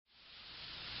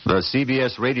The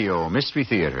CBS Radio Mystery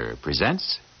Theater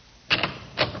presents...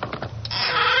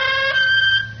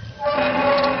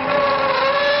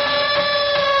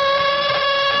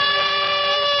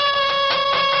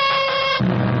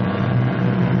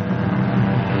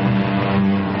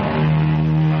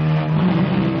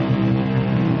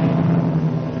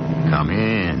 Come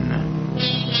in.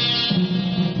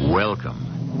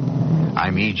 Welcome.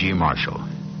 I'm E.G. Marshall.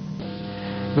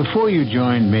 Before you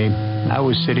joined me, I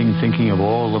was sitting thinking of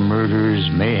all the murders,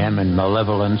 mayhem, and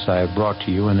malevolence I have brought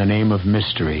to you in the name of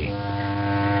mystery.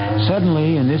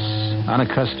 Suddenly, in this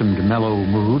unaccustomed mellow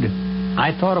mood,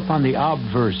 I thought upon the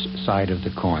obverse side of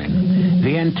the coin,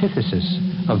 the antithesis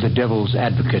of the devil's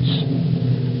advocates,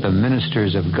 the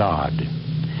ministers of God.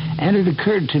 And it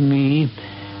occurred to me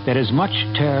that as much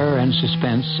terror and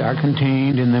suspense are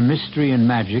contained in the mystery and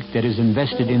magic that is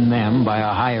invested in them by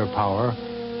a higher power,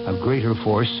 a greater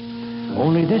force,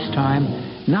 only this time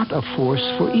not a force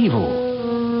for evil.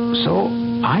 So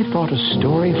I thought a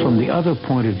story from the other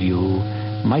point of view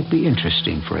might be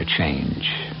interesting for a change.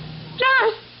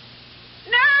 Nurse!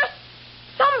 Nurse!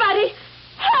 Somebody!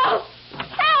 Help!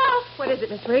 Help! What is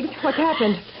it, Miss Riggs? What's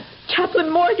happened?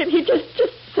 Chaplain Morgan, he just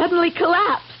suddenly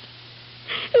collapsed.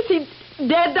 Is he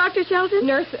dead, Dr. Shelton?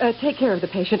 Nurse, take care of the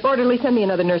patient. Orderly, send me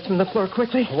another nurse from the floor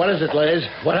quickly. What is it, Liz?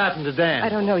 What happened to Dan? I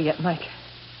don't know yet, Mike.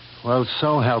 Well,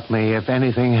 so help me if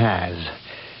anything has.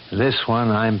 This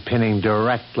one I'm pinning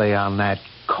directly on that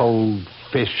cold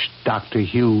fish Dr.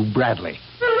 Hugh Bradley.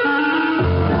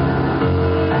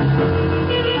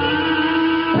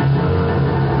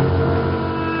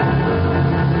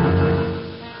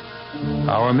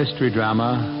 Our mystery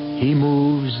drama, He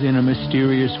Moves in a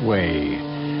Mysterious Way,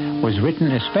 was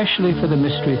written especially for the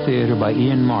Mystery Theater by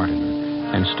Ian Martin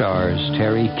and stars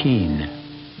Terry Keane.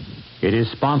 It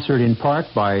is sponsored in part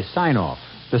by Sign-Off,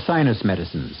 the sinus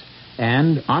medicines,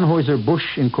 and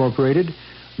Anheuser-Busch Incorporated,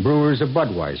 brewers of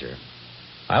Budweiser.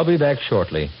 I'll be back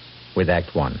shortly with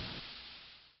Act One.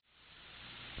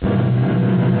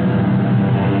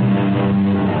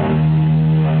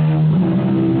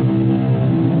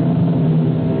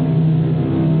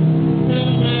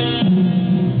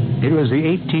 It was the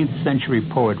 18th century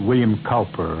poet William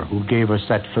Cowper who gave us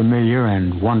that familiar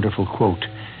and wonderful quote,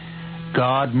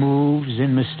 "God moves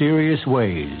in mysterious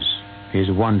ways,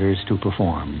 his wonders to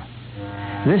perform."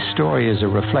 This story is a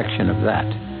reflection of that.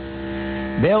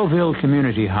 Belleville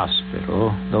Community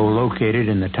Hospital, though located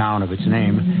in the town of its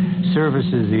name,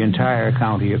 services the entire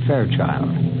county of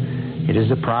Fairchild. It is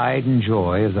the pride and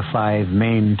joy of the 5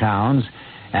 main towns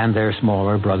and their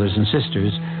smaller brothers and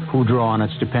sisters who draw on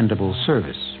its dependable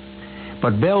service.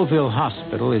 But Belleville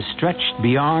Hospital is stretched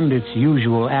beyond its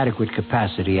usual adequate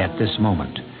capacity at this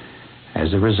moment,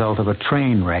 as a result of a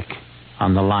train wreck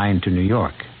on the line to New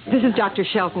York. This is Dr.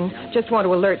 Shelton. Just want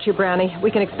to alert you, Brownie. We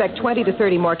can expect 20 to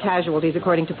 30 more casualties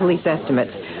according to police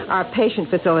estimates. Our patient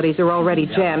facilities are already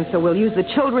jammed, so we'll use the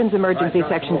children's emergency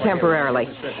section temporarily.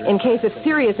 In case of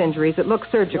serious injuries that look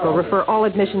surgical, refer all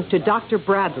admissions to Dr.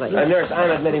 Bradley. Nurse,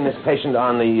 I'm admitting this patient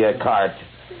on the cart.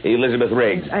 Elizabeth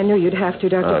Riggs. I knew you'd have to,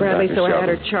 Dr. Bradley, Dr. so I had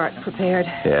Shelton. her chart prepared.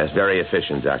 Yes, very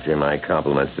efficient, Doctor. My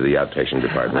compliments to the outpatient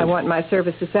department. I want my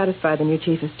service to satisfy the new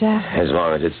chief of staff. As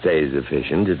long as it stays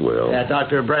efficient, it will.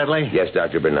 Dr. Bradley? Yes,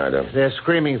 Dr. Bernardo. They're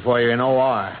screaming for you in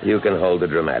OR. You can hold the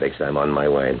dramatics. I'm on my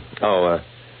way.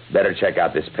 Better check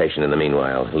out this patient in the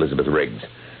meanwhile, Elizabeth Riggs.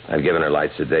 I've given her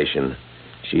light sedation.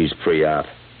 She's pre-op.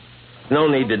 No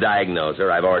need to diagnose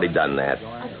her. I've already done that.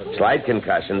 Slight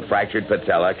concussion, fractured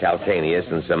patella, calcaneus,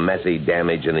 and some messy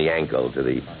damage in the ankle to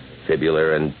the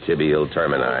fibular and tibial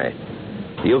termini.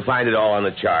 You'll find it all on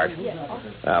the chart.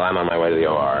 Well, I'm on my way to the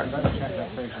OR.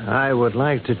 I would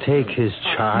like to take his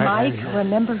chart. Mike,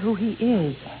 remember who he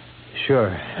is. Sure.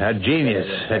 A genius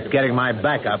at getting my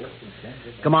back up.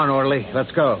 Come on, orderly.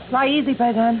 Let's go. Fly easy,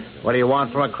 Paisan. What do you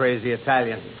want from a crazy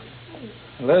Italian?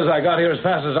 Liz, I got here as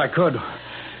fast as I could.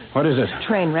 What is it?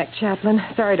 Train wreck, Chaplain.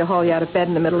 Sorry to haul you out of bed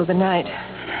in the middle of the night.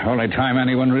 Only time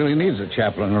anyone really needs a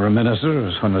chaplain or a minister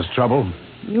is when there's trouble.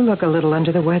 You look a little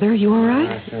under the weather. You all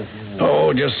right?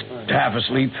 Oh, just half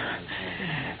asleep.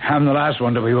 I'm the last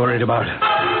one to be worried about. Not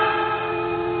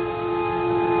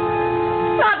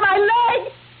my leg!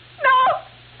 No!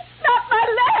 Not my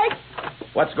leg!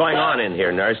 What's going on in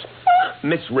here, nurse?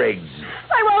 Miss Riggs.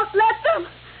 I won't let them.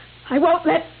 I won't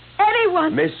let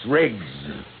anyone. Miss Riggs.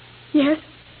 Yes?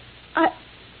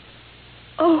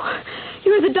 Oh,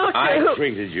 you're the doctor I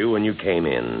treated you when you came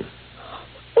in.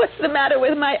 What's the matter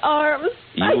with my arms?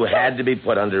 You had to be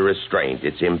put under restraint.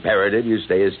 It's imperative you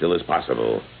stay as still as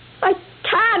possible. I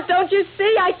can't. Don't you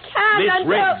see? I can't Miss until...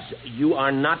 Riggs, you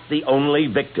are not the only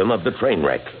victim of the train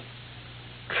wreck.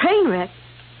 Train wreck?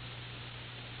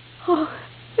 Oh,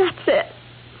 that's it.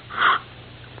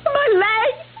 My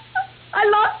leg. I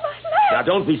lost my leg. Now,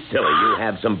 don't be silly. You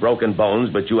have some broken bones,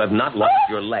 but you have not lost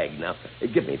your leg. Now,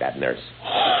 give me that, nurse.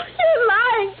 You're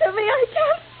lying to me. I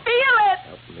can't feel it.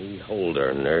 Help me hold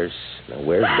her, nurse. Now,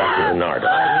 where's Dr. Bernardo?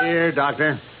 Right here,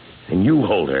 Doctor. And you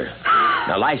hold her.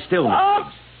 Now, lie still, Miss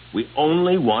Briggs. We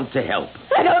only want to help.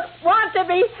 I don't want to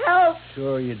be helped.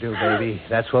 Sure you do, baby.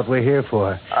 That's what we're here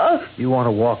for. Oh, You want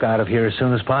to walk out of here as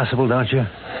soon as possible, don't you?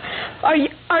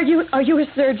 are you a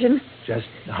surgeon? Just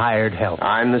hired help.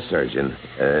 I'm the surgeon.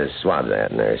 Swab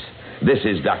that, nurse. This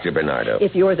is Dr. Bernardo.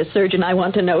 If you're the surgeon, I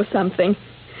want to know something.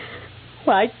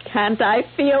 Why can't I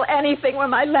feel anything where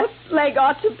my left leg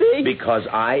ought to be? Because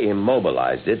I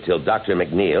immobilized it till Dr.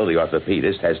 McNeil, the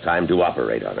orthopedist, has time to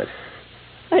operate on it.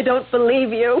 I don't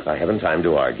believe you. I haven't time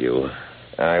to argue.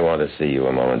 I want to see you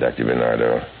a moment, Dr.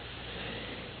 Bernardo.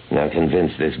 Now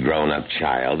convince this grown-up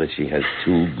child that she has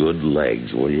 2 good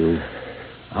legs, will you?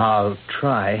 I'll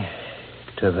try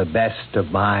to the best of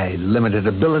my limited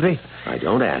ability. I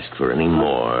don't ask for any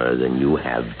more than you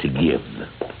have to give.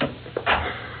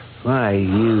 Why,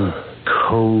 you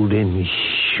cold,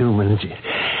 inhuman...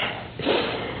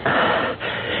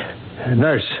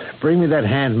 Nurse, bring me that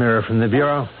hand mirror from the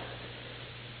bureau.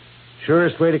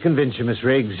 Surest way to convince you, Miss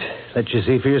Riggs. Let you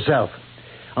see for yourself.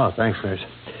 Oh, thanks, nurse.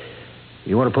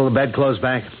 You want to pull the bedclothes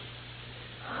back?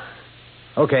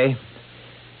 Okay.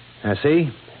 Now, see?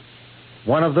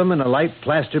 One of them in a light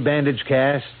plaster bandage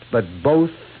cast, but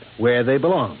both where they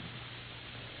belong.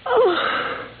 Oh.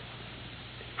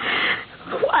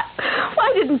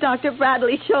 Why didn't Dr.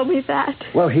 Bradley show me that?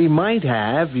 Well, he might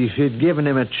have if you'd given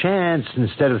him a chance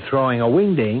instead of throwing a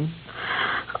wingding.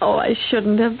 Oh, I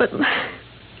shouldn't have, but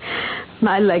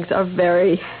my legs are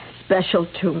very special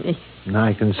to me.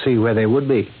 I can see where they would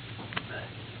be.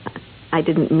 I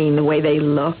didn't mean the way they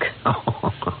look.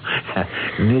 Oh,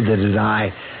 neither did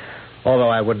I. Although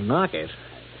I wouldn't knock it.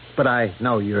 But I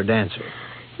know you're a dancer.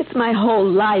 It's my whole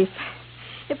life.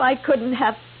 If I couldn't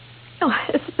have... Oh,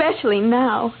 especially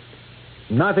now.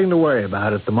 Nothing to worry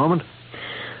about at the moment.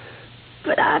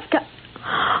 But I've got...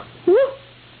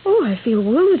 Oh, I feel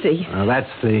woozy. Well, that's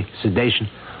the sedation.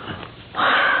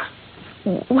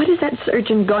 What is that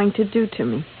surgeon going to do to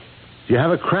me? You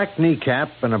have a cracked kneecap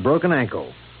and a broken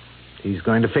ankle. He's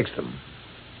going to fix them.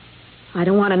 I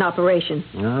don't want an operation.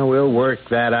 No, we'll work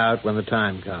that out when the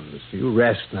time comes. You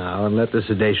rest now and let the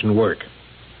sedation work.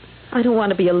 I don't want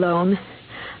to be alone.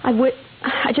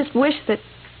 I just wish that...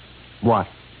 What?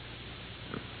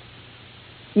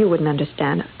 You wouldn't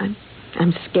understand.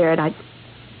 I'm scared. I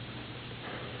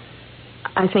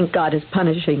think God is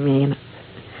punishing me, and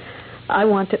I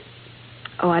want to...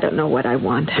 Oh, I don't know what I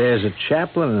want. There's a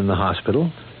chaplain in the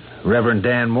hospital, Reverend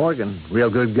Dan Morgan. Real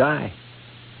good guy.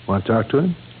 Want to talk to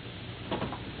him?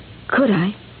 Could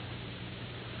I?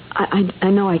 I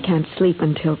know I can't sleep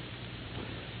until...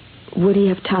 Would he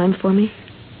have time for me?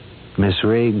 Miss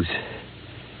Riggs,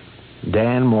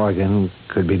 Dan Morgan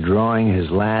could be drawing his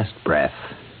last breath,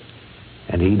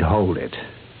 and he'd hold it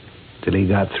till he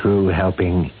got through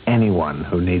helping anyone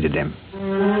who needed him.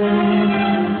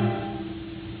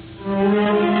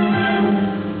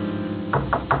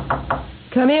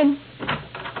 Come in.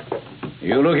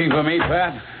 You looking for me,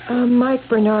 Pat? Mike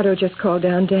Bernardo just called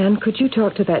down, Dan. Could you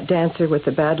talk to that dancer with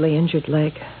the badly injured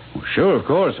leg? Well, sure, of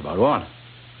course. About what?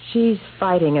 She's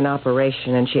fighting an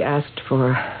operation, and she asked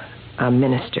for a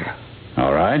minister.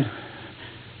 All right.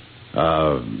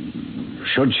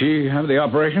 Should she have the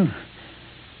operation?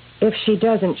 If she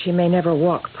doesn't, she may never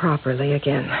walk properly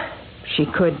again. She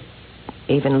could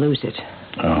even lose it.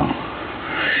 Oh.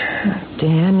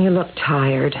 Dan, you look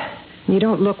tired. You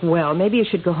don't look well. Maybe you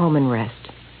should go home and rest.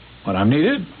 What, I'm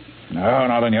needed? No,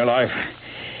 not in your life.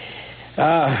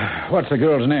 What's the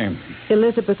girl's name?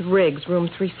 Elizabeth Riggs, room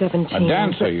 317. A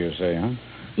dancer, you say, huh?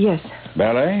 Yes.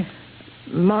 Ballet?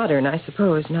 Modern, I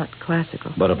suppose, not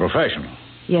classical. But a professional.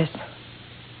 Yes.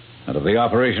 And if the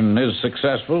operation is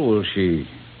successful, will she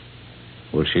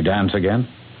dance again?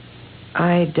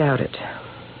 I doubt it.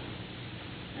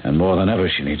 And more than ever,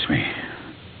 she needs me.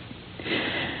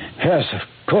 Yes, of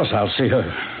course I'll see her.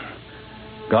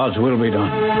 God's will be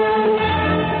done.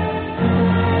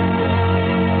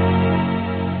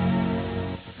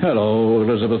 Hello,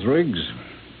 Elizabeth Riggs.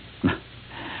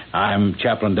 I'm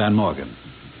Chaplain Dan Morgan.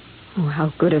 Oh,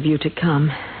 how good of you to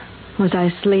come. Was I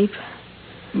asleep?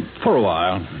 For a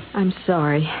while. I'm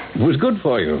sorry. It was good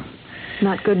for you.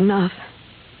 Not good enough.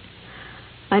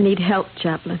 I need help,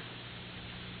 Chaplain.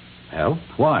 Help?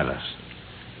 Wireless.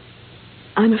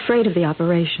 I'm afraid of the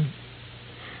operation.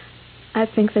 I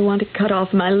think they want to cut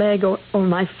off my leg or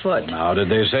my foot. Now, did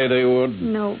they say they would?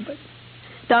 No,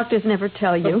 Doctors never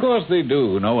tell you. Of course they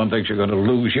do. No one thinks you're going to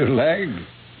lose your leg.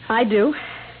 I do.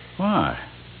 Why?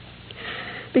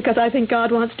 Because I think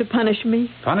God wants to punish me.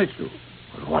 Punish you?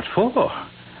 What for?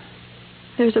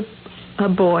 There's a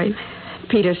boy,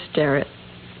 Peter Sterrett.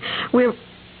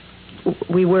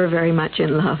 We were very much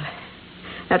in love.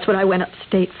 That's what I went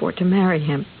upstate for, to marry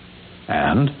him.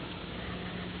 And?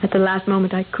 At the last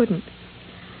moment, I couldn't.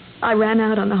 I ran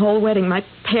out on the whole wedding. My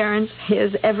parents,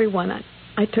 his, everyone.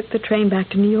 I took the train back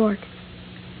to New York.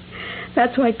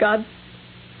 That's why God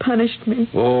punished me.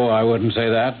 Oh, I wouldn't say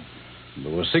that.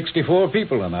 There were 64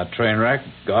 people in that train wreck.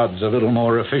 God's a little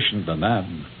more efficient than that.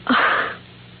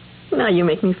 Now you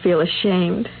make me feel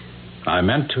ashamed. I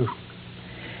meant to.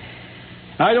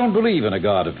 I don't believe in a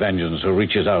God of vengeance who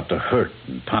reaches out to hurt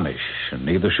and punish, and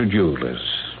neither should you, Liz.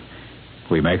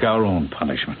 We make our own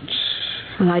punishments.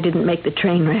 Well, I didn't make the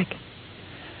train wreck.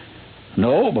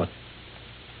 No, but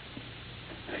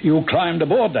you climbed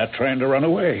aboard that train to run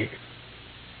away.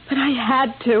 But I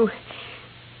had to.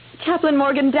 Chaplain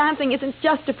Morgan, dancing isn't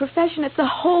just a profession, it's a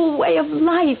whole way of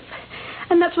life.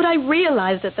 And that's what I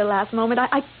realized at the last moment.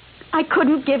 I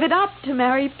couldn't give it up to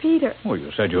marry Peter. Well,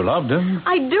 you said you loved him.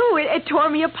 I do. It tore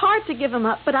me apart to give him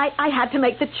up, but I had to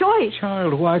make the choice.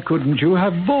 Child, why couldn't you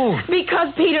have both?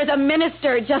 Because Peter's a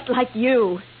minister just like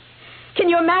you. Can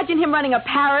you imagine him running a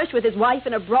parish with his wife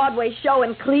in a Broadway show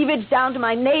and cleavage down to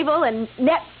my navel and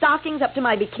net stockings up to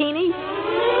my bikini?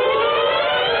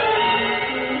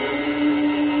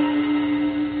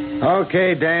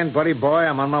 Okay, Dan, buddy boy,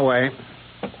 I'm on my way.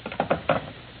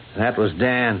 That was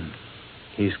Dan.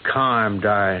 He's calmed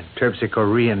our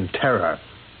Terpsichorean terror,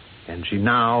 and she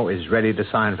now is ready to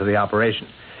sign for the operation.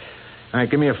 All right,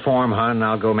 give me a form, hon, and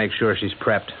I'll go make sure she's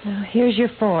prepped. Now, here's your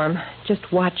form.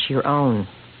 Just watch your own.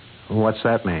 What's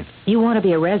that mean? You want to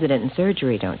be a resident in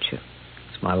surgery, don't you?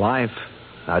 It's my life,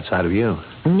 outside of you.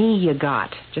 Knee you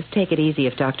got. Just take it easy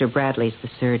if Dr. Bradley's the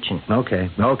surgeon. Okay.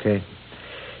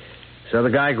 So the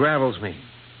guy gravels me.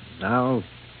 I'll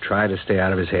try to stay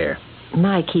out of his hair.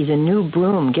 Mike, he's a new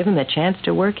broom. Give him a chance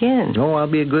to work in. Oh,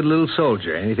 I'll be a good little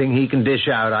soldier. Anything he can dish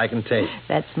out, I can take.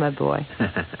 That's my boy.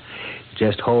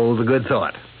 Just hold the good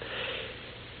thought.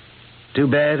 Too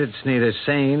bad it's neither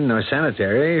sane nor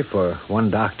sanitary for one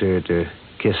doctor to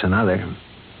kiss another.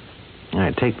 All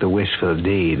right, take the wish for the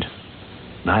deed.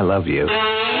 I love you.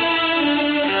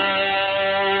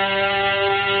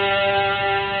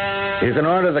 You can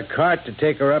order the cart to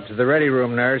take her up to the ready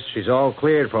room, nurse. She's all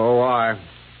cleared for OR.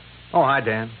 Oh, hi,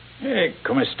 Dan. Hey,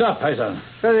 come sta, paisano?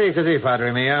 Così,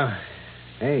 Padre mio.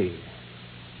 Hey,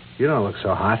 you don't look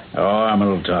so hot. Oh, I'm a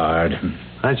little tired.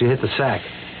 Why don't you hit the sack?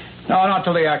 No, not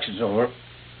till the action's over.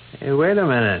 Hey, wait a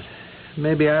minute.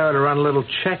 Maybe I ought to run a little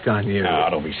check on you. Oh,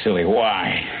 don't be silly.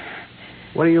 Why?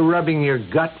 What are you rubbing your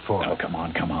gut for? Oh, come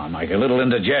on, Mike. A little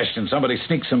indigestion. Somebody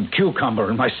sneaked some cucumber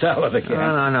in my salad again.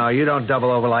 No. You don't double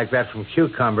over like that from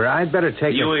cucumber. I'd better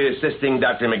take You assisting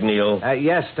Dr. McNeil?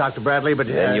 Yes, Dr. Bradley, but...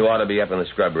 Then you ought to be up in the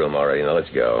scrub room already. Now, let's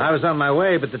go. I was on my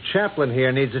way, but the chaplain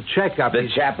here needs a checkup. The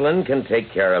chaplain can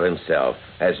take care of himself.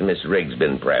 Has Miss Riggs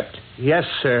been prepped? Yes,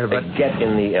 sir, but... Get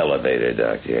in the elevator,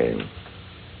 Doctor.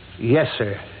 Yes,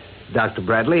 sir. Dr.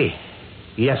 Bradley.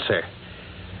 Yes, sir.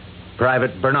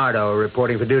 Private Bernardo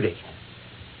reporting for duty.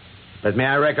 But may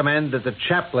I recommend that the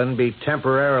chaplain be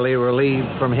temporarily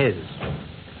relieved from his?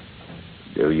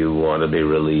 Do you want to be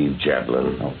relieved,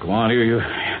 chaplain? Oh, come on, you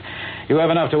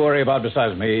have enough to worry about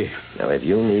besides me. Now, if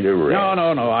you need a rest...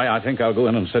 No. I think I'll go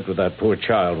in and sit with that poor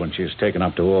child when she's taken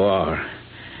up to OR.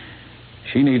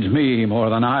 She needs me more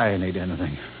than I need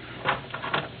anything.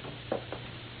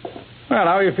 Well,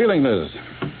 how are you feeling, Liz?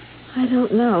 I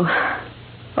don't know.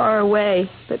 Far away,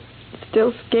 but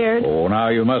still scared. Oh, now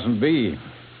you mustn't be.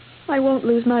 I won't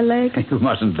lose my leg. You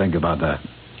mustn't think about that.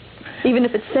 Even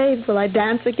if it's saved, will I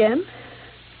dance again?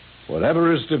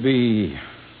 Whatever is to be,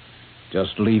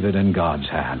 just leave it in God's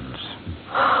hands.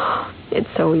 It's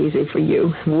so easy for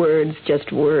you. Words, just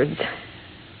words.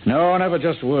 No, never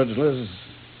just words, Liz.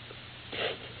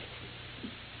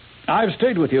 I've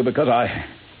stayed with you because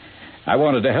I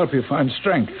wanted to help you find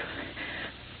strength.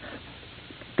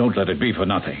 Don't let it be for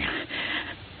nothing.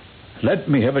 Let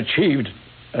me have achieved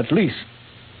at least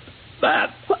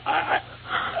that.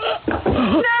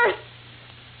 Nurse!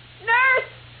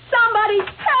 Somebody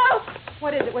help!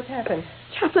 What is it? What's happened?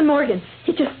 Chaplain Morgan.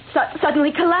 He just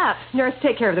suddenly collapsed. Nurse,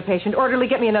 take care of the patient. Orderly,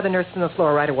 get me another nurse from the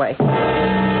floor right away.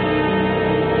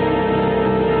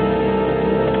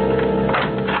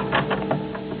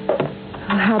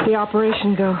 How'd the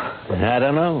operation go? I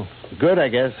don't know. Good, I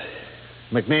guess.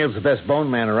 McNeil's the best bone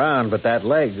man around, but that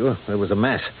leg, it was a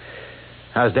mess.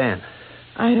 How's Dan?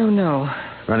 I don't know.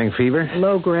 Running fever?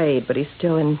 Low grade, but he's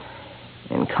still in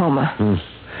In coma.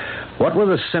 What were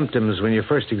the symptoms when you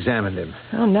first examined him?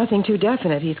 Oh, nothing too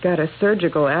definite. He's got a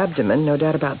surgical abdomen, no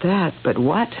doubt about that. But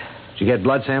what? Did you get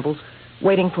blood samples?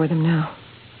 Waiting for them now.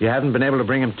 You haven't been able to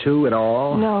bring him to at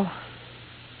all? No.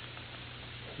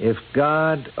 If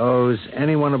God owes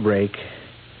anyone a break,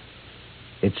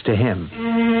 it's to him.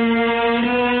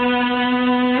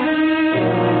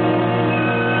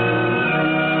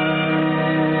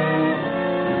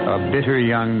 A bitter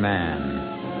young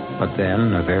man, but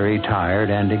then a very tired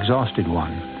and exhausted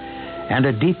one, and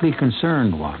a deeply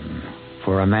concerned one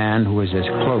for a man who is as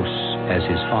close as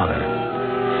his father.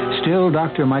 Still,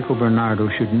 Dr. Michael Bernardo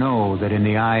should know that in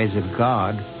the eyes of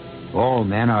God, all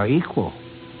men are equal.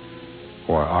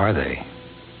 Or are they?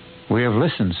 We have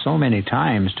listened so many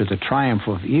times to the triumph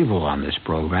of evil on this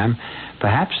program,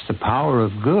 perhaps the power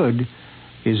of good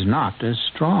is not as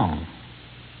strong.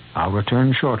 I'll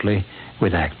return shortly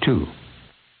with Act Two.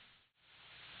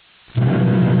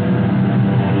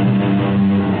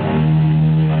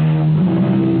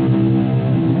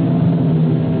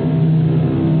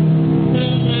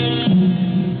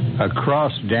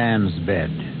 Across Dan's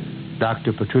bed,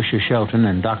 Dr. Patricia Shelton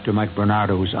and Dr. Mike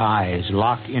Bernardo's eyes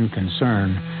lock in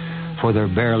concern for their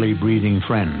barely breathing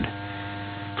friend.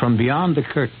 From beyond the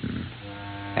curtain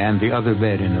and the other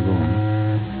bed in the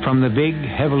room, from the big,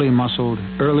 heavily muscled,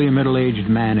 early middle-aged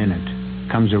man in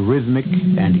it, comes a rhythmic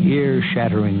and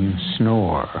ear-shattering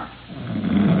snore.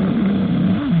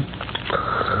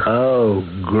 Oh,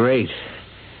 great.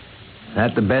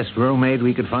 That the best roommate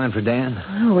we could find for Dan?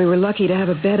 Oh, we were lucky to have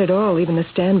a bed at all. Even the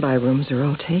standby rooms are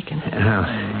all taken.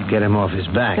 Now, get him off his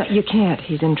back. No, you can't.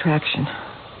 He's in traction.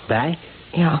 Back?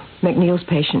 Yeah, McNeil's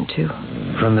patient, too.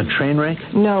 From the train wreck?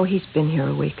 No, he's been here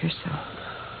a week or so.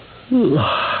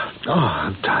 Oh,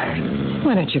 I'm tired.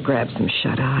 Why don't you grab some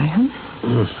shut-eye, huh?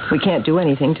 We can't do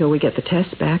anything till we get the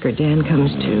tests back or Dan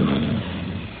comes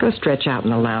to. Go stretch out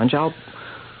in the lounge. I'll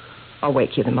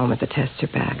wake you the moment the tests are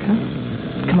back, huh?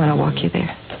 Come on, I'll walk you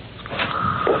there.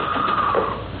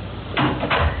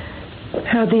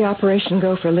 How'd the operation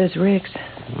go for Liz Riggs?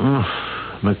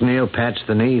 McNeil patched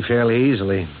the knee fairly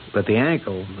easily, but the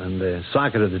ankle and the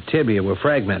socket of the tibia were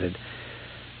fragmented,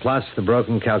 plus the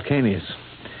broken calcaneus.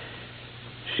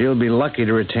 She'll be lucky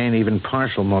to retain even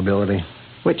partial mobility.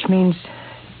 Which means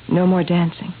no more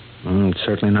dancing.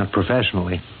 Certainly not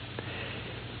professionally.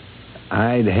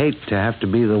 I'd hate to have to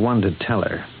be the one to tell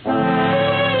her.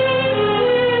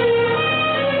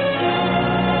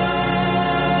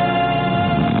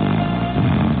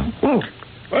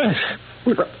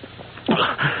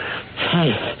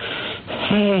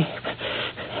 Hey,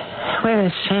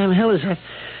 where's Sam Hill? Is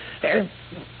that?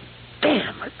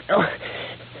 Damn.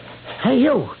 Hey,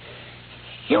 you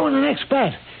in the next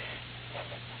bed.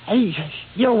 Hey,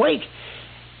 you awake?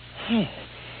 Hey,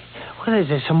 what is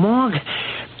this, a morgue?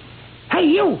 Hey,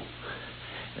 you!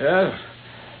 Yes?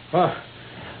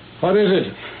 What is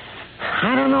it?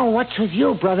 I don't know what's with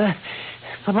you, brother,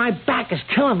 but my back is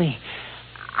killing me.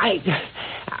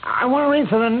 I want to ring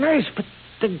for the nurse, but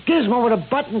the gizmo with a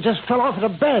button just fell off of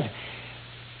the bed.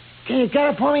 Can you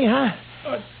get it for me,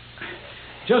 huh?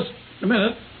 Just a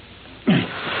minute.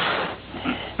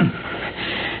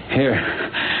 Here,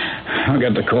 I'll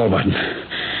get the call button.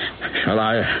 Shall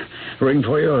I ring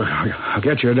for you? I'll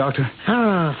get you a doctor.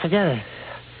 Oh, forget it.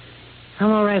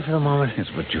 I'm all right for the moment. Yes,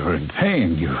 but you're in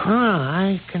pain. Oh,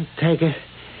 I can take it.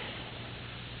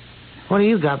 What do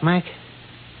you got, Mac?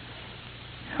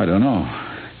 I don't know.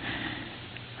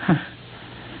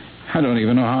 I don't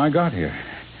even know how I got here.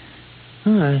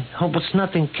 I hope it's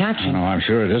nothing catching. No, I'm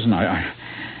sure it isn't.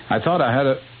 I thought I had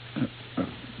a...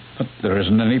 But there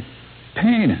isn't any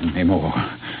pain anymore.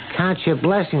 Count your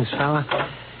blessings, fella.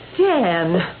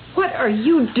 Dan, what are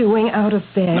you doing out of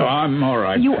bed? No, I'm all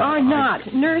right. You are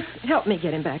not. Nurse, help me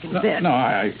get him back in bed.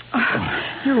 No,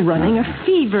 You're running a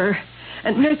fever.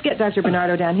 And nurse, get Dr.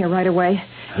 Bernardo down here right away.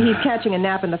 He's catching a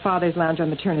nap in the father's lounge on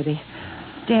maternity.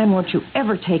 Dan, won't you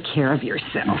ever take care of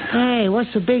yourself? Hey,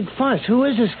 what's the big fuss? Who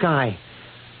is this guy?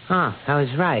 Oh, I was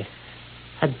right.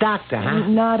 A doctor, huh?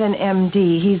 Not an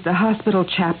MD. He's the hospital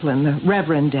chaplain, the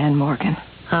Reverend Dan Morgan.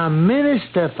 A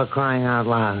minister, for crying out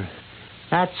loud.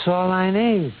 That's all I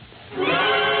need.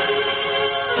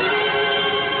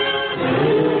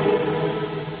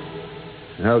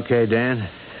 Okay, Dan.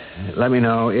 Let me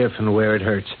know if and where it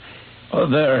hurts. Oh,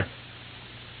 there.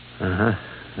 Uh-huh.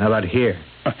 How about here?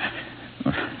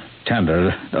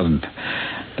 Tender. Doesn't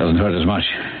hurt as much.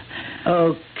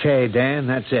 Okay, Dan,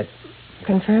 that's it.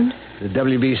 Confirmed? The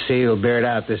WBC will bear it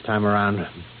out this time around.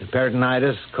 The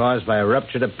peritonitis caused by a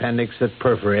ruptured appendix that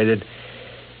perforated.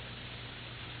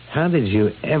 How did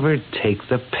you ever take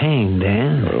the pain,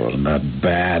 Dan? Oh, it wasn't that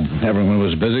bad. Everyone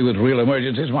was busy with real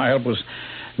emergencies. My help was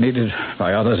needed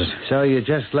by others. So you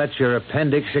just let your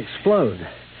appendix explode.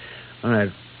 All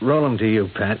right, roll him to you,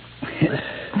 Pat.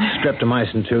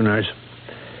 Streptomycin too, nurse.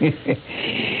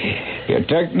 Your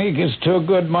technique is too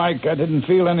good, Mike. I didn't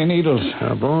feel any needles.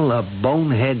 Of all the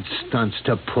bonehead stunts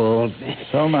to pull.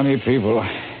 So many people.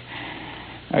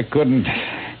 I couldn't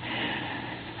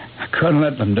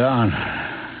let them down.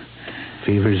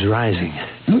 Fever's rising.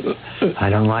 I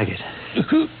don't like it.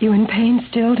 You in pain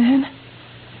still, Dan?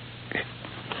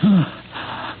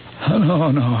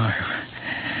 No.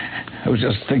 I was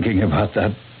just thinking about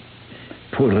that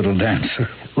poor little dancer.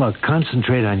 Look,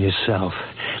 concentrate on yourself.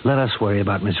 Let us worry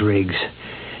about Miss Riggs.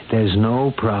 There's no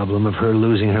problem of her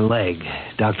losing her leg.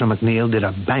 Dr. McNeil did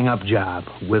a bang-up job.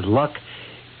 With luck,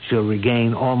 she'll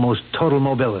regain almost total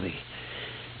mobility.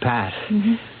 Pat,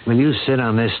 will you sit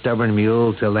on this stubborn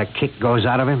mule till that kick goes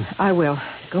out of him? I will.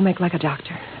 Go make like a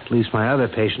doctor. At least my other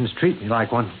patients treat me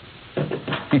like one.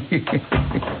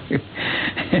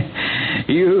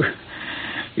 You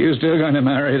still going to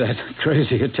marry that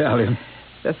crazy Italian?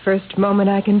 The first moment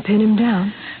I can pin him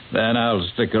down. Then I'll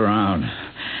stick around.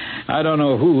 I don't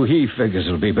know who he figures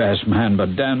will be best man,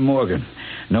 but Dan Morgan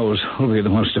knows who'll be the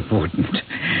most important.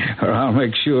 Or I'll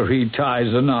make sure he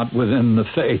ties a knot within the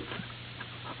faith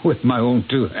with my own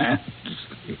two hands.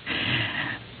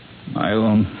 My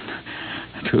own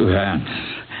two hands.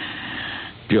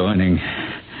 Joining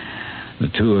the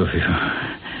two of you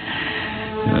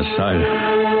in a silent...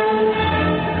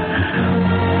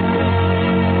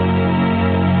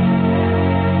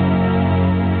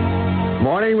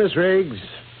 Morning, Miss Riggs.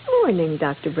 Morning,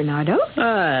 Dr. Bernardo.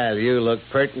 Well, you look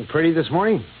pert and pretty this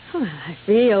morning. Oh, I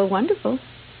feel wonderful.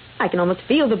 I can almost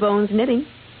feel the bones knitting.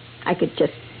 I could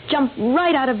just jump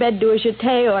right out of bed, do a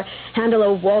jeté, or handle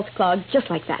a waltz clog just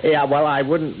like that. Yeah, well, I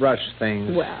wouldn't rush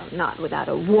things. Well, not without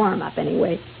a warm-up,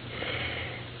 anyway.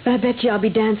 I bet you I'll be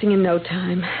dancing in no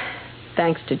time.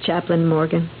 Thanks to Chaplain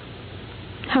Morgan.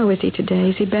 How is he today?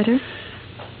 Is he better?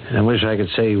 I wish I could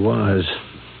say he was.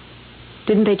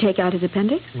 Didn't they take out his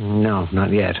appendix? No,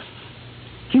 not yet.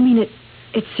 You mean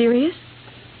it's serious?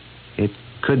 It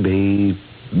could be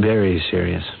very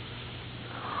serious.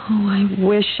 Oh, I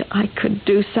wish I could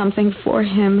do something for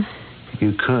him.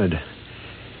 You could.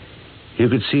 You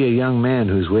could see a young man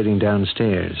who's waiting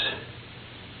downstairs.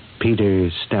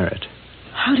 Peter Starrett.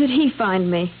 How did he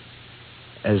find me?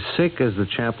 As sick as the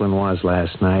chaplain was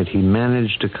last night, he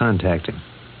managed to contact him.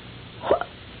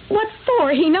 What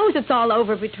for? He knows it's all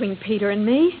over between Peter and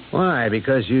me. Why?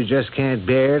 Because you just can't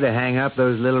bear to hang up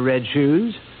those little red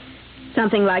shoes?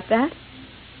 Something like that?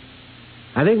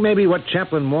 I think maybe what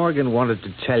Chaplain Morgan wanted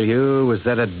to tell you was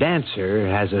that a dancer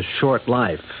has a short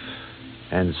life.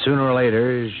 And sooner or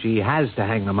later, she has to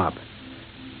hang them up.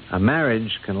 A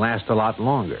marriage can last a lot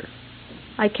longer.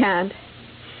 I can't.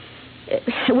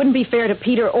 It wouldn't be fair to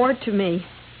Peter or to me.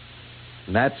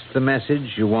 That's the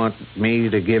message you want me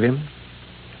to give him?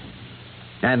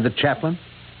 And the chaplain?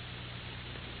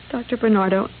 Dr.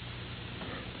 Bernardo,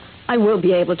 I will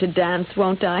be able to dance,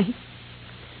 won't I?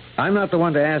 I'm not the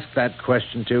one to ask that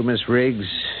question to, Miss Riggs.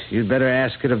 You'd better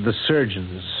ask it of the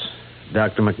surgeons,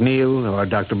 Dr. McNeil or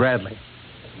Dr. Bradley.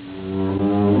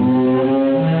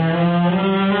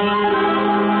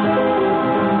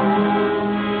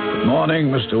 Good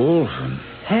morning, Mr. Wolf.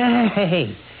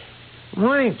 Hey.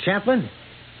 Morning, Chaplain.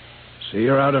 See,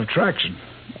 you're out of traction.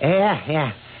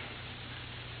 Yeah.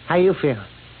 How you feel?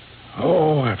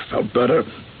 Oh, I felt better.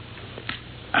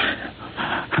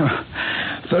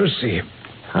 Thirsty.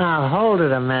 Oh, hold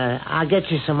it a minute. I'll get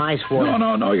you some ice water.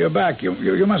 No, you're back.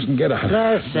 You mustn't get out.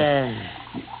 Listen,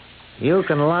 you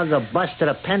can lug a busted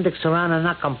appendix around and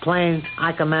not complain.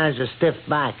 I can manage a stiff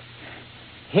back.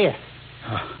 Here.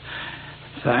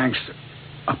 Thanks.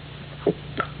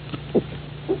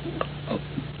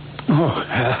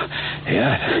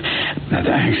 Yeah.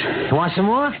 Thanks. You want some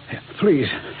more? Please.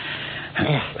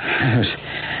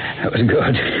 That was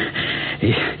good.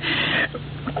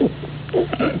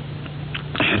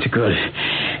 It's good.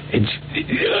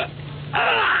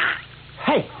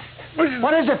 Hey,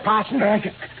 what is it, Parson?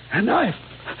 A knife.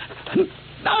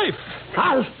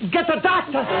 I'll get the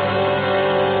doctor.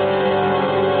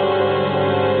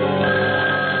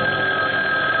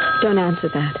 Don't answer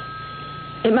that.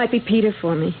 It might be Peter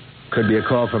for me. Could be a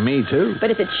call from me, too. But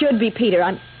if it should be Peter,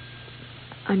 I'm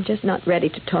just not ready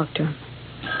to talk to him.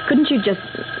 Couldn't you just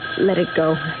let it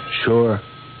go? Sure.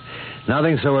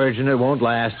 Nothing so urgent it won't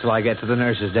last till I get to the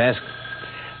nurse's desk.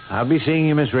 I'll be seeing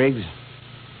you, Miss Riggs.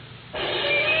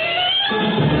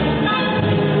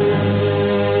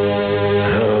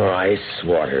 Oh, I Ice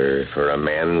water for a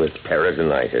man with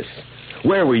peritonitis.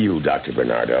 Where were you, Dr.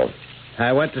 Bernardo?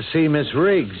 I went to see Miss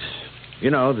Riggs. You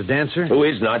know, the dancer. Who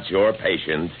is not your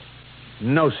patient?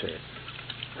 No,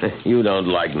 sir. You don't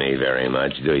like me very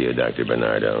much, do you, Dr.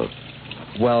 Bernardo?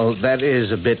 Well, that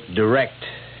is a bit direct.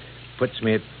 Puts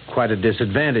me at quite a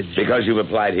disadvantage. Because you've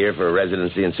applied here for a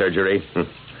residency in surgery?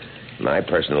 My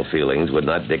personal feelings would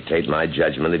not dictate my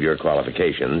judgment of your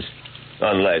qualifications,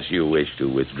 unless you wish to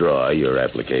withdraw your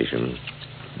application.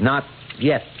 Not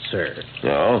yet, sir.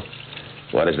 No?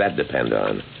 What does that depend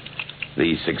on?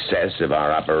 The success of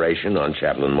our operation on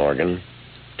Chaplain Morgan?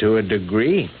 To a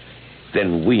degree.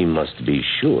 Then we must be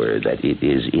sure that it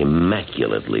is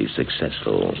immaculately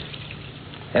successful.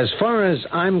 As far as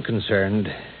I'm concerned,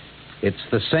 it's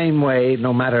the same way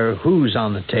no matter who's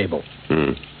on the table.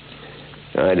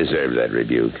 I deserve that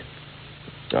rebuke.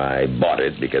 I bought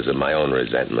it because of my own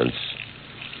resentments.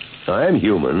 I'm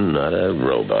human, not a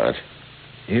robot.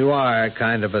 You are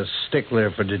kind of a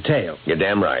stickler for detail. You're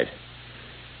damn right.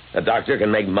 A doctor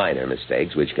can make minor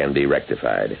mistakes which can be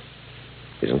rectified.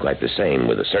 Isn't quite the same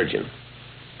with a surgeon.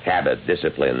 Habit,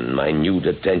 discipline, minute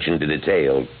attention to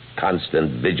detail,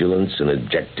 constant vigilance and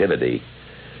objectivity.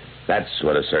 That's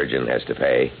what a surgeon has to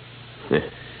pay.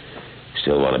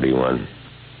 Still want to be one.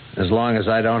 As long as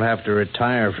I don't have to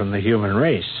retire from the human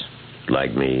race.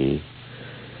 Like me.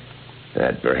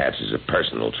 That perhaps is a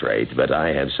personal trait, but I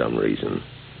have some reason.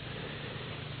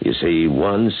 You see,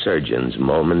 one surgeon's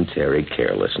momentary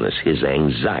carelessness, his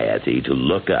anxiety to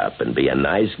look up and be a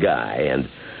nice guy and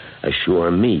assure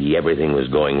me everything was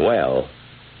going well,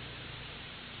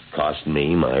 cost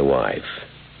me my wife.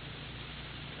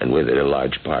 And with it, a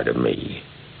large part of me.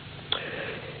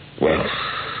 Well,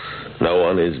 no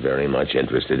one is very much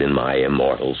interested in my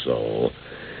immortal soul.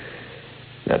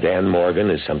 Now, Dan Morgan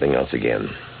is something else again.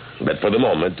 But for the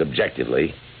moment,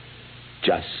 objectively,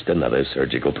 just another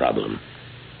surgical problem.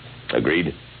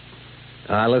 Agreed?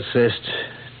 I'll assist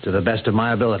to the best of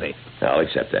my ability. I'll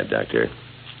accept that, Doctor.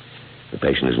 The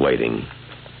patient is waiting.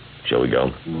 Shall we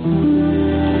go?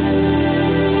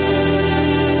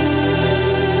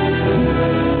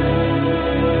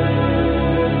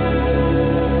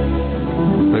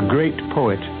 The great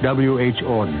poet W.H.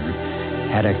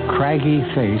 Auden had a craggy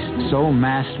face so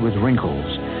masked with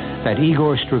wrinkles that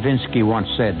Igor Stravinsky once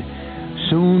said,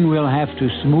 "Soon we'll have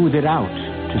to smooth it out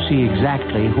to see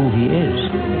exactly who he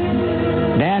is."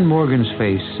 Dan Morgan's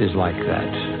face is like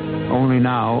that. Only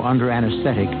now, under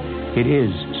anesthetic, it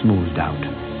is smoothed out.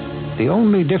 The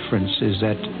only difference is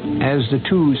that as the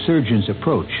two surgeons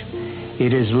approach,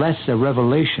 it is less a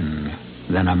revelation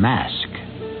than a mask.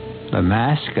 The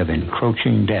mask of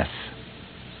encroaching death.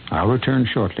 I'll return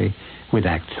shortly with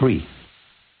Act 3.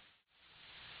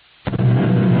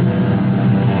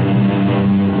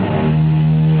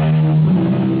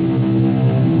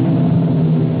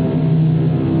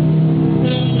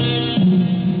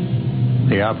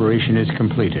 The operation is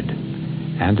completed,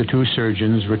 and the two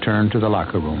surgeons return to the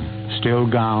locker room, still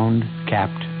gowned,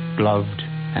 capped, gloved,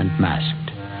 and masked.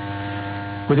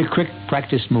 With a quick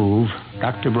practice move,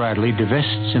 Dr. Bradley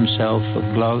divests himself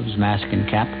of gloves, mask, and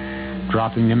cap,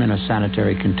 dropping them in a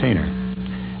sanitary container.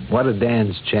 What are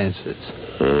Dan's chances?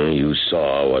 You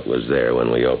saw what was there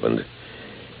when we opened.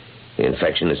 The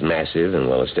infection is massive and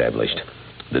well established.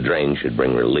 The drain should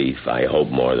bring relief, I hope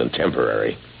more than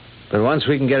temporary. But once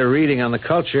we can get a reading on the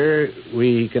culture,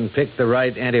 we can pick the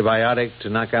right antibiotic to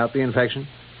knock out the infection?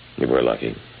 If we're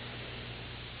lucky.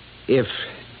 If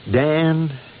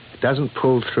Dan doesn't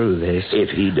pull through this...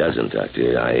 If he doesn't,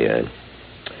 Doctor,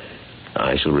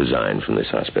 I shall resign from this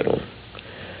hospital.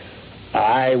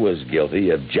 I was guilty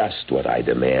of just what I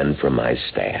demand from my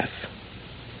staff.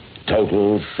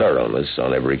 Total thoroughness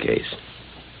on every case.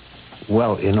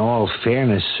 Well, in all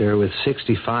fairness, sir, with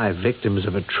 65 victims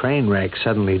of a train wreck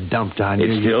suddenly dumped on you...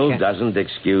 It still doesn't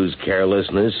excuse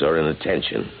carelessness or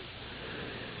inattention.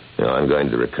 I'm going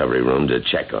to the recovery room to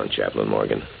check on Chaplain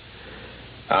Morgan.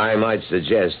 I might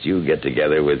suggest you get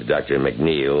together with Dr.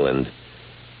 McNeil and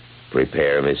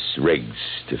prepare Miss Riggs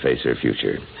to face her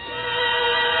future.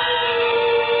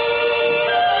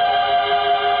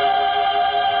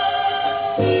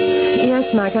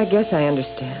 Yes, Mike, I guess I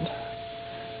understand.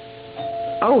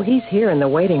 Oh, he's here in the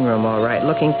waiting room, all right,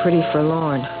 looking pretty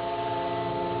forlorn.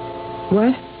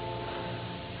 What?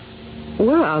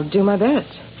 Well, I'll do my best.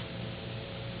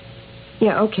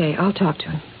 Yeah, okay, I'll talk to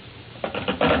him.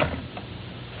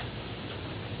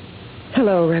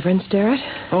 Hello, Reverend Sterrett.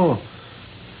 Oh,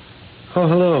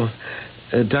 hello.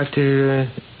 Dr.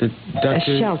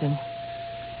 Shelton.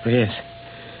 Oh, yes.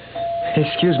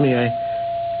 Excuse me,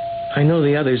 I know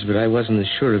the others, but I wasn't as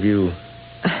sure of you.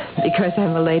 Because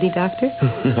I'm a lady, Doctor?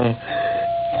 No.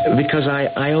 Because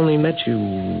I only met you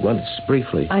once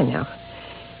briefly. I know.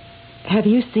 Have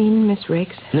you seen Miss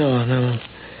Riggs? No.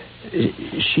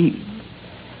 She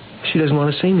doesn't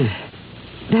want to see me.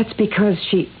 That's because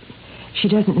she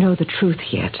doesn't know the truth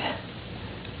yet.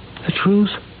 The truth?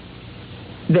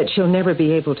 That she'll never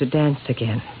be able to dance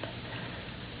again.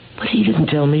 But he didn't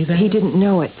tell me that. He didn't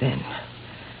know it then.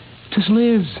 Does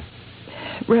Liz?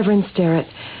 Reverend Sterrett,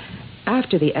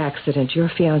 after the accident, your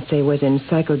fiancée was in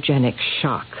psychogenic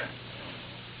shock.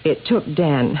 It took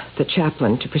Dan, the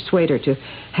chaplain, to persuade her to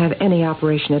have any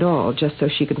operation at all, just so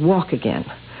she could walk again.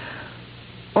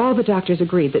 All the doctors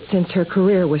agreed that since her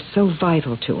career was so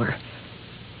vital to her,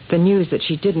 the news that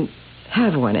she didn't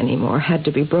have one anymore had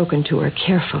to be broken to her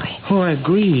carefully. Oh, I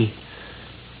agree.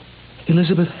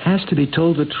 Elizabeth has to be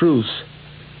told the truth.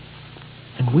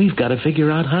 And we've got to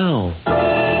figure out how.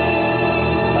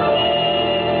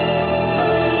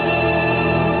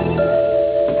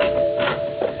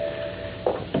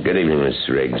 Good evening, Miss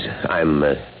Riggs. I'm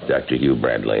Dr. Hugh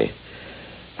Bradley.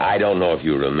 I don't know if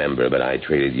you remember, but I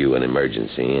treated you in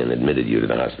emergency and admitted you to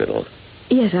the hospital.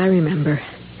 Yes, I remember.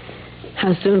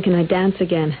 How soon can I dance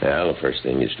again? Well, the first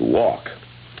thing is to walk.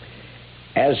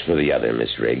 As for the other,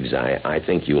 Miss Riggs, I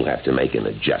think you'll have to make an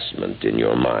adjustment in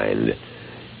your mind.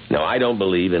 Now, I don't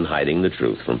believe in hiding the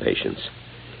truth from patients.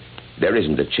 There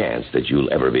isn't a chance that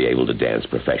you'll ever be able to dance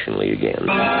professionally again.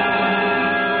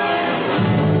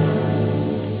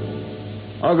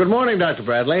 Oh, good morning, Dr.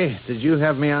 Bradley. Did you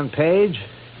have me on page?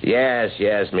 Yes.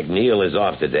 McNeil is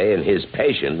off today, and his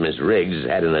patient, Miss Riggs,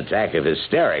 had an attack of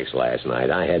hysterics last night.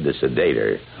 I had to sedate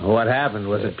her. What happened?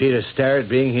 Was it Peter Sterrett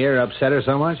being here upset her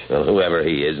so much? Well, whoever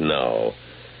he is, no.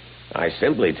 I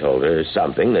simply told her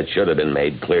something that should have been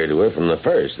made clear to her from the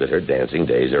first, that her dancing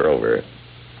days are over.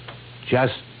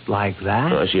 Just like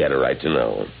that? Well, she had a right to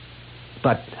know.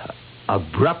 But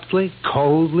abruptly,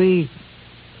 coldly,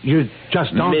 you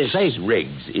just don't say... Miss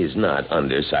Riggs is not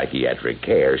under psychiatric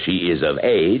care. She is of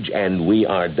age, and we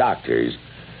are doctors.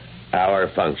 Our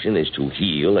function is to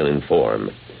heal and inform.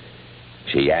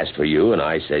 She asked for you, and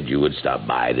I said you would stop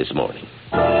by this morning.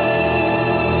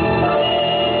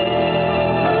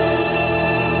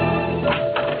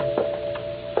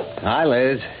 Hi,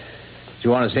 Liz. Do you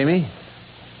want to see me?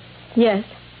 Yes.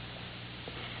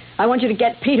 I want you to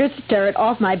get Peter Sterrett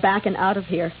off my back and out of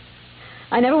here.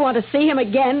 I never want to see him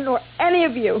again, or any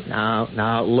of you.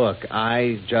 Now, look,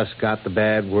 I just got the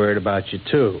bad word about you,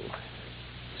 too.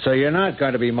 So you're not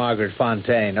going to be Margaret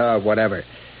Fontaine, or whatever.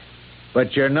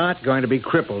 But you're not going to be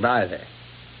crippled either.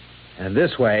 And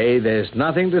this way, there's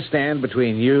nothing to stand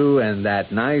between you and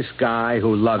that nice guy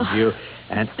who loves you,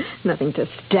 and... Nothing to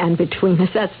stand between us,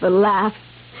 that's for laughs.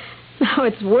 Now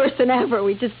it's worse than ever.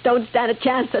 We just don't stand a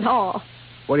chance at all.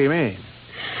 What do you mean?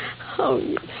 Oh,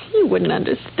 you wouldn't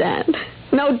understand.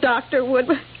 No doctor would.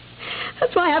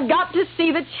 That's why I've got to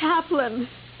see the chaplain.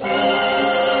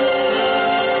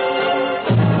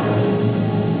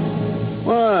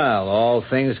 Well, all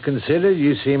things considered,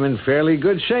 you seem in fairly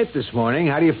good shape this morning.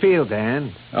 How do you feel,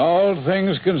 Dan? All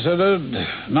things considered,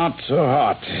 not so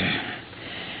hot.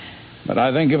 But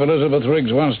I think if Elizabeth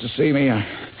Riggs wants to see me,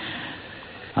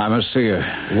 I must see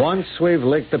her. Once we've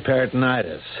licked the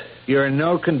peritonitis, you're in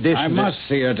no condition... I must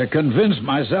see her to convince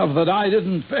myself that I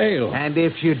didn't fail. And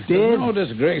if you did... There's no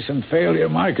disgrace in failure,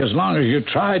 Mike, as long as you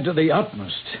tried to the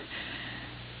utmost.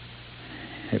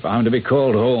 If I'm to be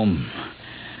called home,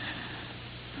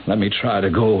 let me try to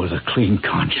go with a clean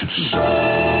conscience.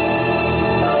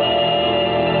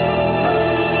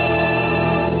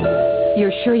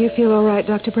 You're sure you feel all right,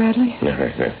 Dr. Bradley?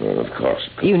 Well, of course.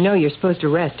 You know you're supposed to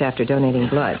rest after donating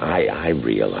blood. I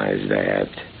realize that.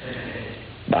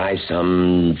 By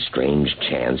some strange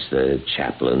chance, the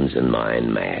chaplain's and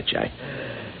mine match.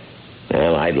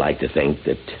 I'd like to think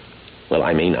that... Well,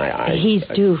 I mean, He's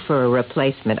due for a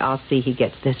replacement. I'll see he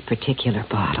gets this particular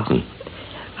bottle.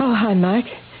 Oh, hi, Mike.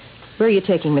 Where are you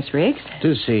taking Miss Riggs?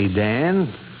 To see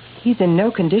Dan. He's in no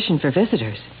condition for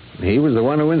visitors. He was the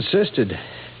one who insisted.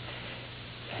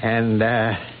 And,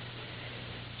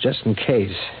 just in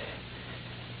case,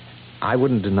 I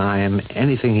wouldn't deny him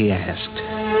anything he asked.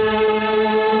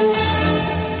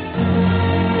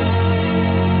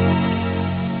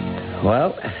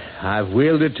 Well, I've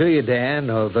wheeled it to you,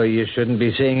 Dan, although you shouldn't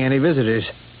be seeing any visitors.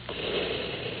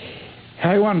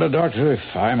 I wonder, Doctor,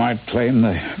 if I might claim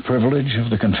the privilege of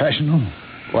the confessional.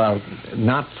 Well,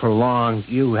 not for long.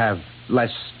 You have less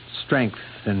strength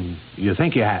than you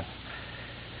think you have.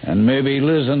 And maybe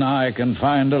Liz and I can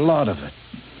find a lot of it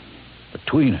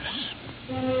between us.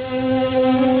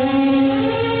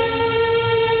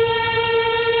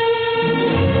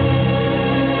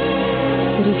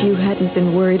 But if you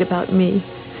worried about me,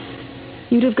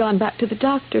 you'd have gone back to the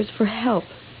doctors for help.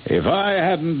 If I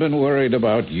hadn't been worried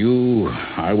about you,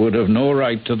 I would have no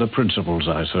right to the principles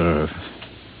I serve.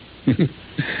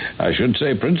 I should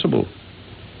say principle.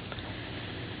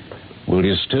 Will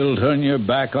you still turn your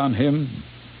back on him?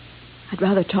 I'd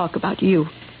rather talk about you.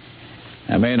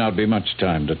 There may not be much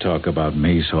time to talk about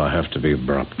me, so I have to be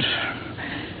abrupt.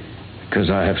 Because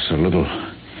I have so little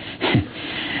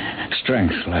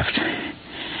strength left.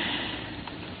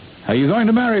 Are you going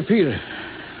to marry Peter?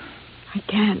 I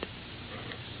can't.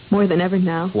 More than ever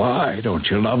now. Why? Don't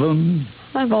you love him?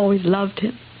 I've always loved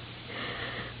him.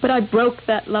 But I broke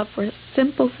that love for a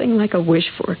simple thing like a wish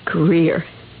for a career.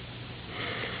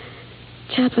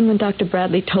 Chaplain, when Dr.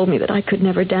 Bradley told me that I could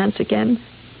never dance again,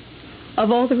 of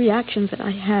all the reactions that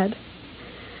I had,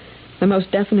 the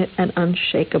most definite and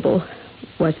unshakable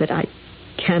was that I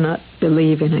cannot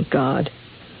believe in a God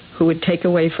who would take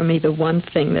away from me the one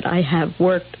thing that I have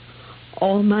worked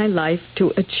all my life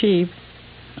to achieve.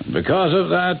 And because of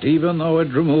that, even though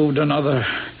it removed another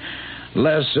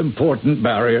less important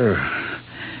barrier,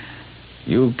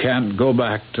 you can't go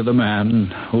back to the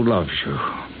man who loves you.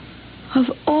 Of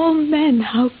all men,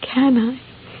 how can I?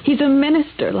 He's a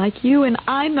minister like you, and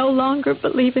I no longer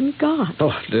believe in God.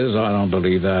 Oh, Liz, I don't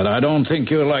believe that. I don't think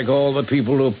you're like all the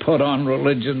people who put on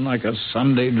religion like a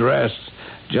Sunday dress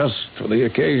just for the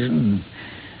occasion.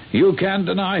 You can't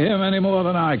deny him any more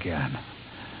than I can.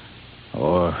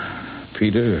 Or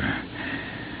Peter.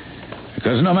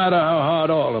 Because no matter how hard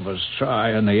all of us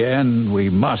try, in the end, we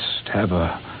must have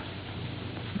a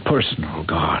personal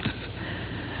God.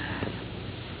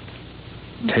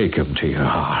 Take him to your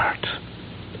heart.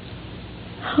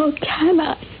 How can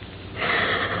I?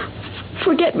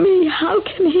 Forget me. How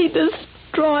can he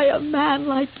destroy a man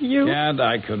like you? Can't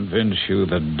I convince you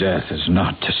that death is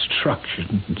not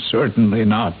destruction? Certainly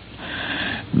not.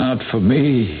 Not for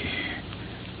me.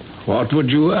 What would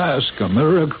you ask? A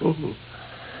miracle?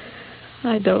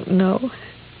 I don't know.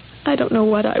 I don't know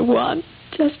what I want.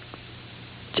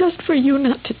 Just for you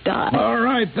not to die. All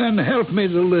right, then help me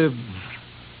to live.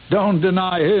 Don't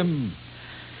deny him.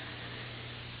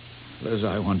 Liz,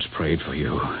 I once prayed for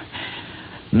you.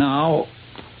 Now,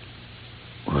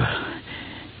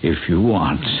 if you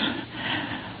want,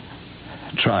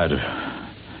 try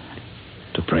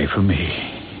to pray for me.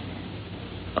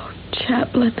 Oh,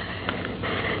 Chaplain,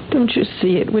 don't you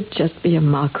see it would just be a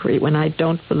mockery when I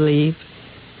don't believe?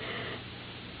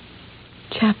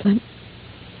 Chaplain,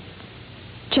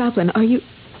 are you...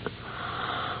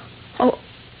 Oh,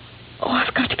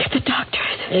 I've got to get the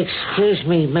doctors. Excuse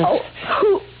me, miss. Oh,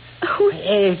 who?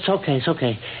 It's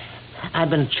okay. I've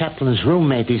been Chaplin's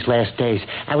roommate these last days.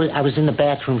 I was in the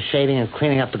bathroom shaving and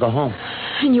cleaning up to go home.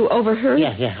 And you overheard?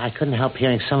 Yeah. I couldn't help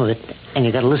hearing some of it. And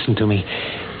you got to listen to me,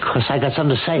 because I got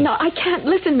something to say. No, I can't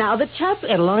listen now. The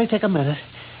chaplain... It'll only take a minute.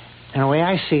 And the way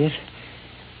I see it,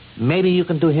 maybe you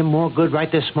can do him more good right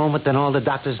this moment than all the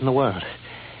doctors in the world.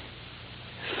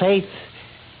 Faith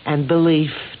and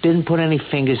belief didn't put any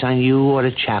fingers on you or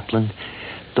the chaplain.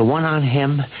 The one on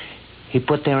him, he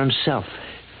put there himself.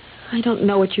 I don't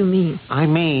know what you mean. I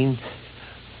mean,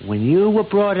 when you were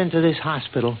brought into this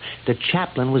hospital, the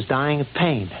chaplain was dying of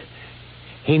pain.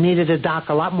 He needed a doc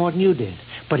a lot more than you did,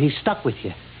 but he stuck with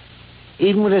you.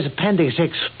 Even with his appendix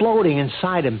exploding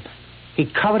inside him, he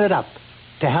covered it up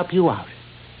to help you out.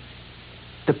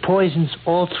 The poison's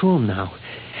all through him now,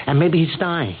 and maybe he's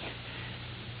dying.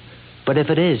 But if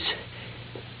it is,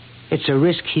 it's a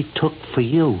risk he took for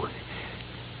you.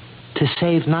 To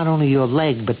save not only your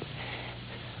leg, but,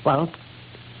 well,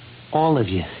 all of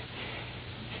you.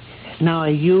 Now, are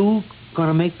you going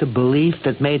to make the belief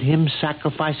that made him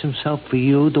sacrifice himself for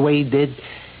you the way he did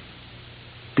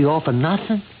be all for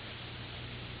nothing?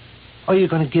 Or are you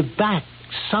going to give back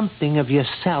something of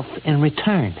yourself in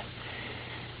return?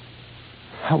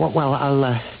 Well,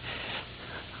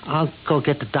 I'll go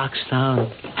get the docs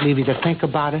now and leave you to think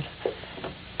about it.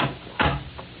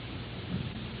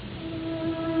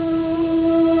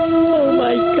 Oh,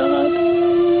 my God.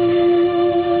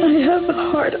 I have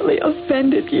heartily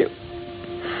offended you.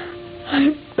 I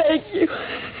beg you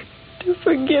to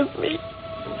forgive me.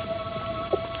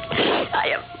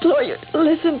 I implore you to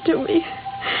listen to me.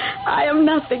 I am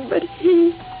nothing but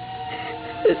he.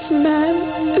 This man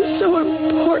is so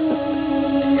important.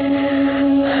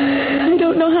 I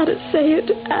don't know how to say it,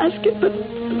 to ask it, but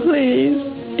please,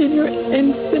 in your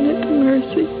infinite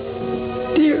mercy,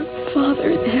 dear Father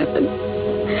in heaven,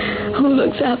 who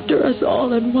looks after us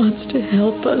all and wants to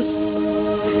help us,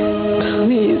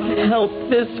 please help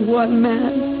this one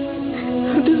man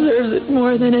who deserves it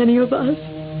more than any of us.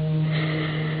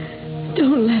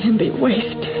 Don't let him be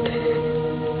wasted.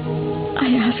 I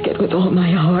I ask it with all my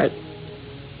heart,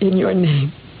 in your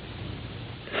name.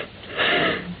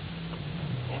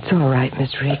 It's all right, Miss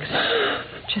Riggs.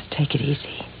 Just take it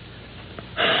easy.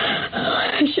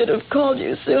 I should have called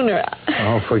you sooner.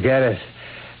 Oh, forget it.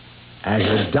 As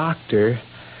a doctor,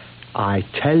 I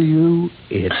tell you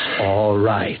it's all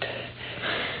right.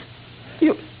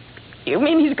 You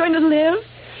mean he's going to live?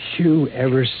 You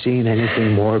ever seen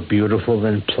anything more beautiful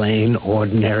than plain,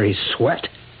 ordinary sweat?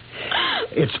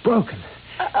 It's broken.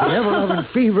 The ever-loving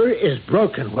fever is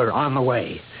broken. We're on the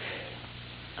way.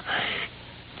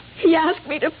 He asked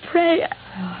me to pray.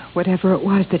 Whatever it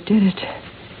was that did it,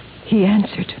 he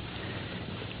answered.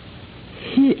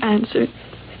 He answered?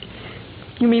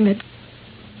 You mean that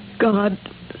God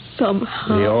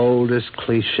somehow... The oldest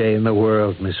cliche in the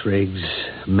world, Miss Riggs.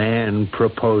 Man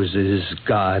proposes,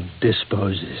 God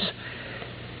disposes.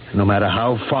 No matter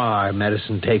how far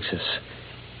medicine takes us,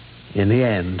 in the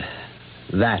end,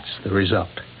 that's the result.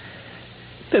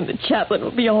 Then the chaplain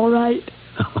will be all right.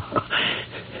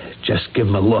 Just give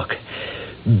him a look.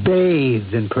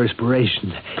 Bathed in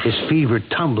perspiration, his fever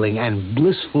tumbling and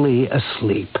blissfully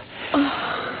asleep.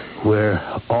 We're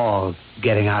all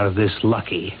getting out of this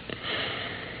lucky.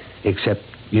 Except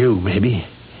you, maybe.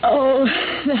 Oh,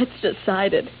 that's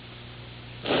decided.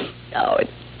 Oh, it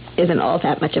isn't all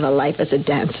that much of a life as a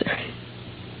dancer.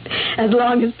 As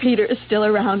long as Peter is still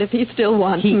around, if he still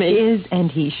wants me. He is,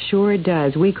 and he sure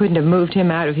does. We couldn't have moved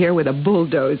him out of here with a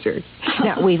bulldozer.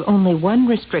 Now, we've only one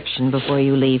restriction before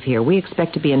you leave here. We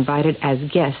expect to be invited as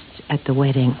guests at the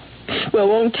wedding. Well,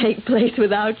 won't take place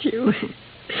without you.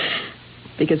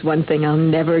 Because one thing I'll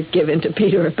never give in to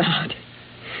Peter about.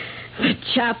 The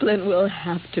chaplain will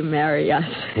have to marry us.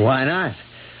 Why not?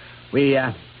 We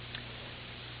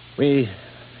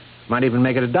might even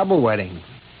make it a double wedding.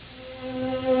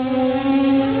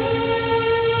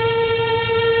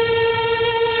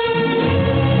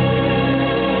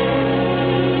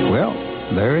 Well,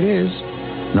 there it is.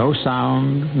 No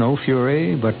sound, no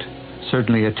fury, but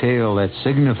certainly a tale that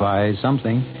signifies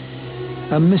something.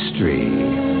 A mystery.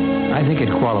 I think it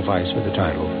qualifies for the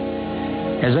title.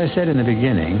 As I said in the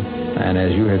beginning, and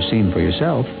as you have seen for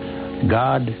yourself,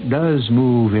 God does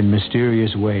move in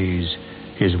mysterious ways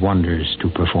his wonders to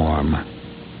perform.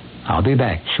 I'll be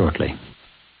back shortly.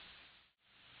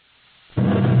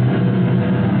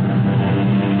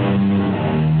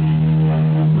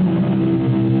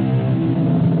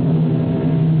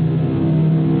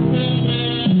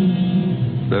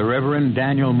 The Reverend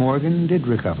Daniel Morgan did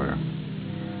recover.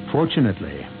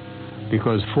 Fortunately,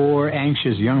 because 4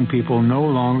 anxious young people no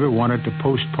longer wanted to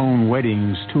postpone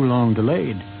weddings too long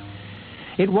delayed.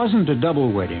 It wasn't a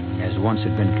double wedding, as once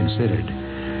had been considered.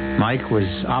 Mike was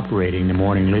operating the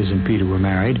morning Liz and Peter were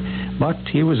married, but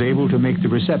he was able to make the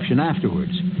reception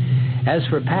afterwards. As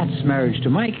for Pat's marriage to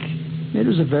Mike, it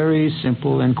was a very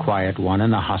simple and quiet one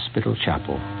in the hospital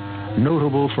chapel,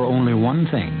 notable for only one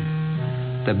thing.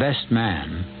 The best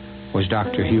man was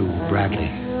Dr. Hugh Bradley.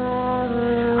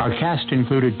 Our cast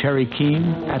included Terry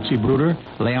Keane, Patsy Bruder,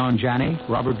 Leon Janney,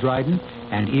 Robert Dryden,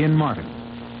 and Ian Martin.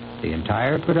 The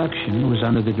entire production was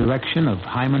under the direction of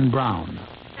Hyman Brown.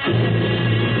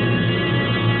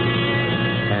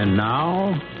 And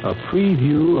now, a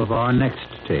preview of our next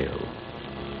tale.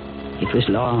 It was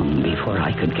long before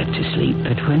I could get to sleep,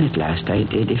 but when at last I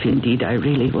did, if indeed I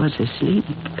really was asleep,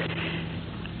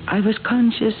 I was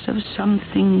conscious of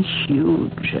something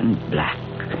huge and black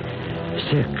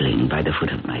circling by the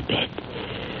foot of my bed,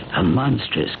 a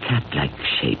monstrous cat-like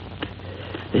shape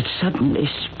that suddenly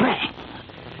sprang,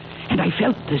 and I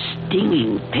felt the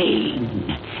stinging pain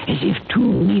as if 2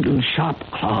 needle-sharp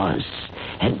claws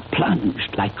had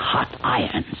plunged like hot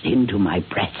irons into my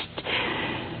breast.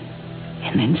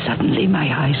 And then suddenly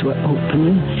my eyes were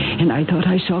open, and I thought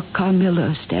I saw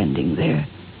Carmilla standing there.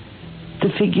 The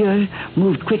figure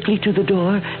moved quickly to the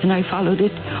door, and I followed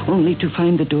it, only to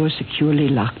find the door securely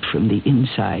locked from the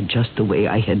inside, just the way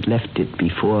I had left it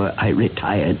before I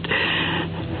retired.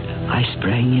 I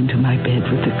sprang into my bed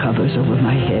with the covers over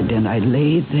my head, and I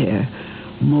lay there,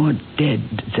 more dead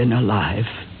than alive,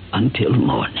 until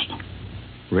morning.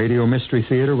 Radio Mystery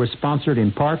Theater was sponsored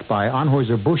in part by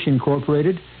Anheuser-Busch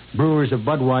Incorporated, Brewers of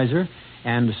Budweiser,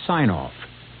 and Sign-Off,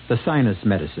 the sinus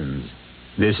medicines.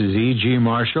 This is E.G.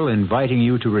 Marshall inviting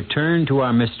you to return to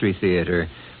our Mystery Theater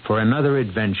for another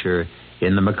adventure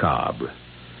in the macabre.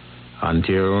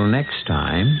 Until next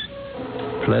time,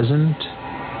 pleasant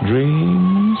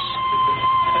dreams.